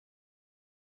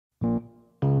Please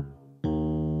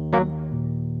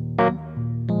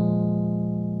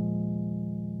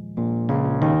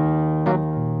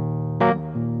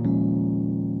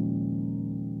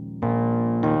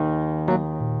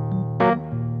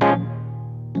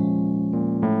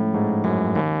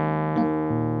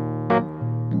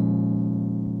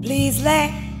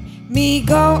let me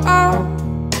go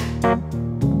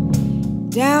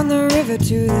down the river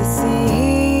to the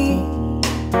sea.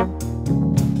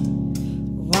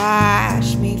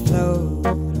 Watch me float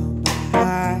on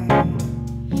by.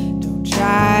 Don't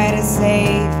try to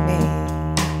save me.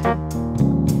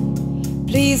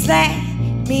 Please let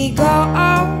me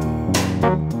go.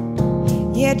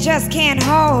 You just can't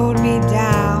hold me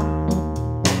down.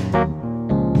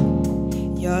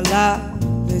 Your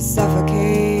love is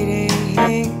suffocating.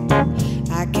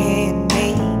 I can't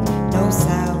make no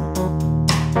sound.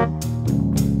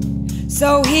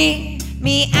 So hear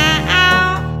me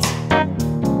out.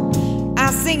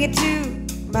 I'll sing it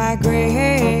to my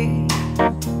grave.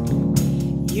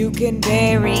 You can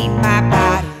bury my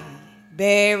body,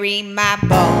 bury my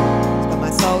bones, but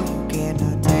my soul you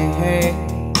cannot take.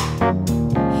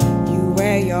 You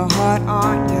wear your heart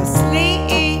on your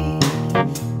sleeve,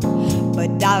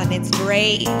 but darling, it's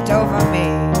draped over me.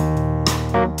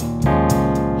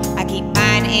 I keep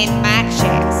mine in my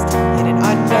chest, hidden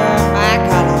under my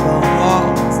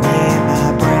collarbones, near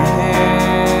my breast.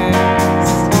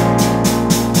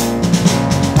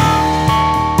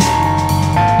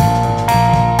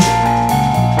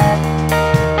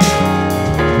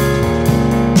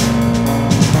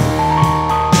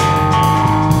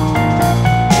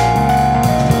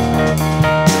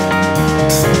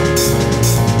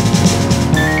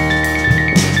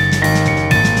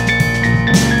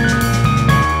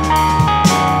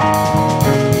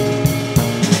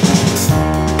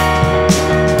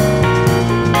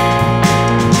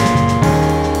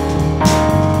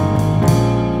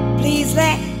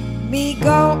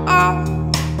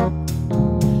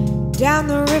 Down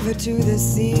the river to the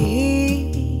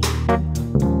sea.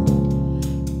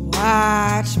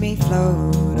 Watch me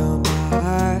float on my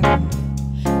heart.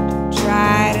 Don't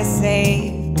try to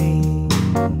save me.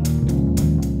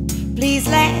 Please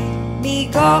let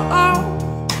me go.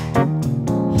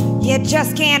 You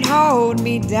just can't hold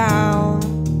me down.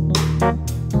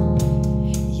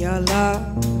 Your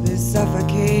love is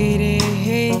suffocating.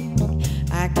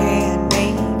 I can't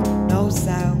make no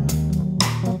sound.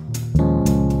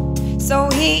 So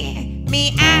hear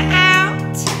me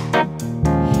out.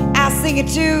 I'll sing it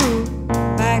to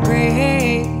my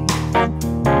grave.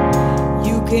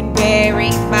 You can bury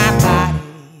my body,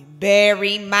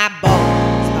 bury my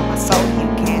bones, but my soul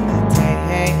you cannot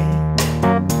take.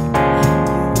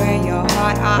 You wear your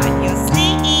heart on your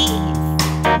sleeve,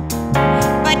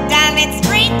 but darling, it's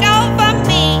draped over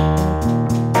me.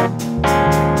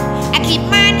 I keep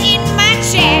mine in my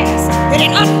chest,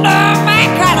 hidden under my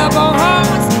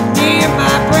collarbones, near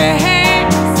my breast.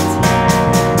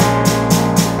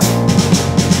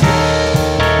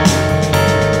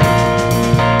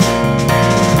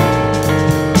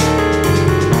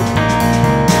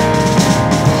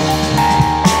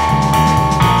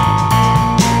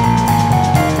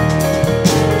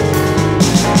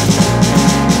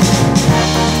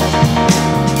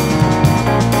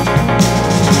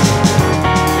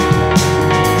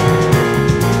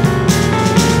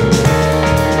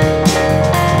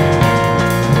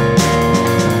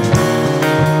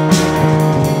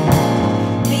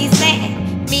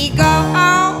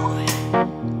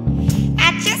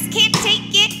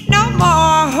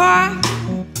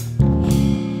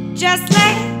 Just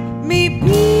let me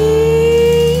be.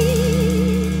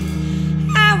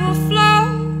 I will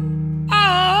float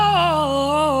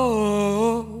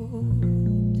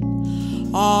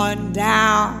on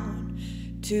down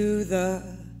to the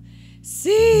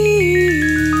sea.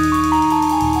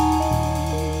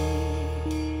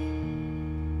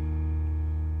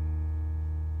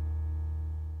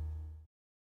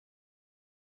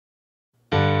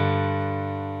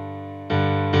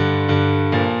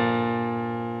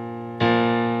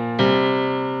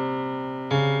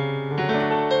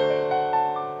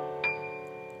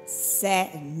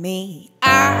 Set me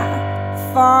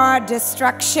up for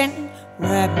destruction.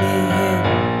 Wrap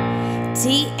me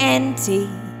in TNT.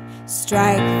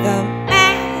 Strike the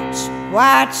match.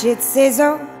 Watch it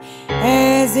sizzle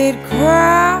as it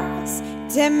crawls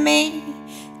to me.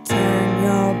 Turn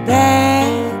your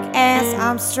back as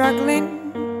I'm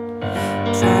struggling,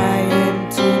 trying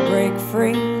to break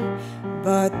free.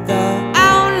 But the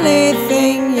only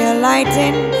thing you're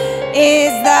lighting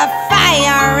is the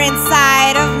fire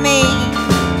inside of me.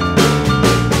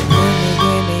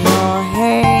 Give me your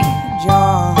hand,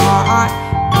 your heart.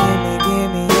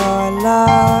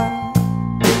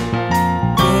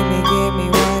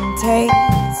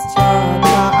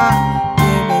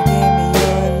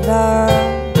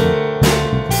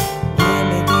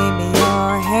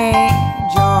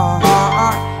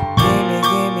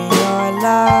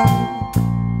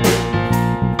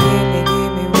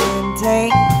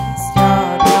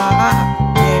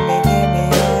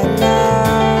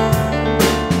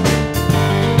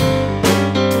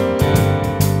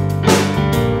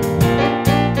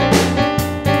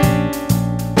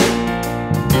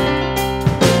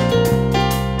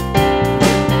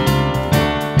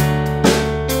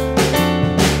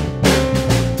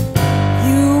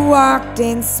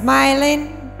 been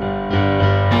smiling,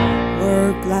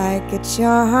 work like a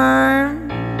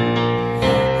charm.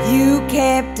 You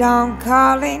kept on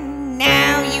calling,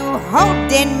 now you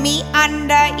holding me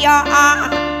under your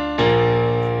arm.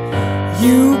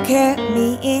 You kept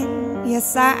me in your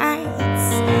sights,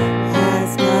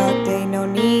 eyes locked, ain't no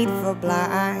need for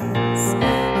blinds.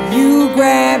 You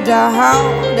grabbed a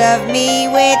hold of me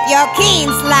with your keen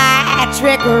sly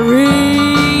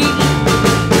trickery.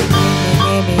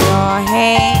 Give me your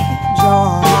hand, your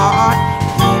heart.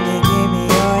 Give me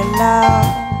your love.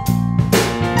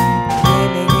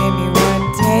 Give me one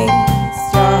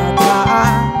taste, your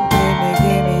heart.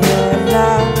 Give me your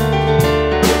love.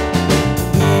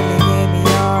 Give me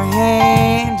your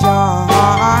hand, your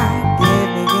heart. Give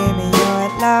me your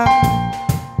love.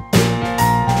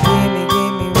 Give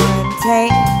me one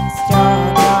taste, your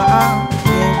heart.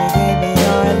 Give me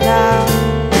your love.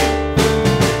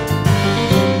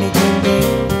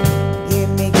 Give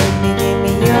me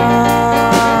your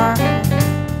love.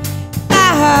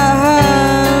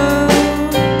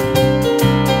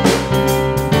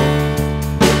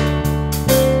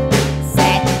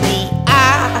 Set me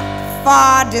up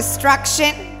for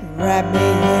destruction, wrap me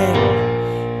in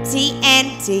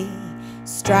TNT,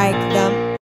 strike the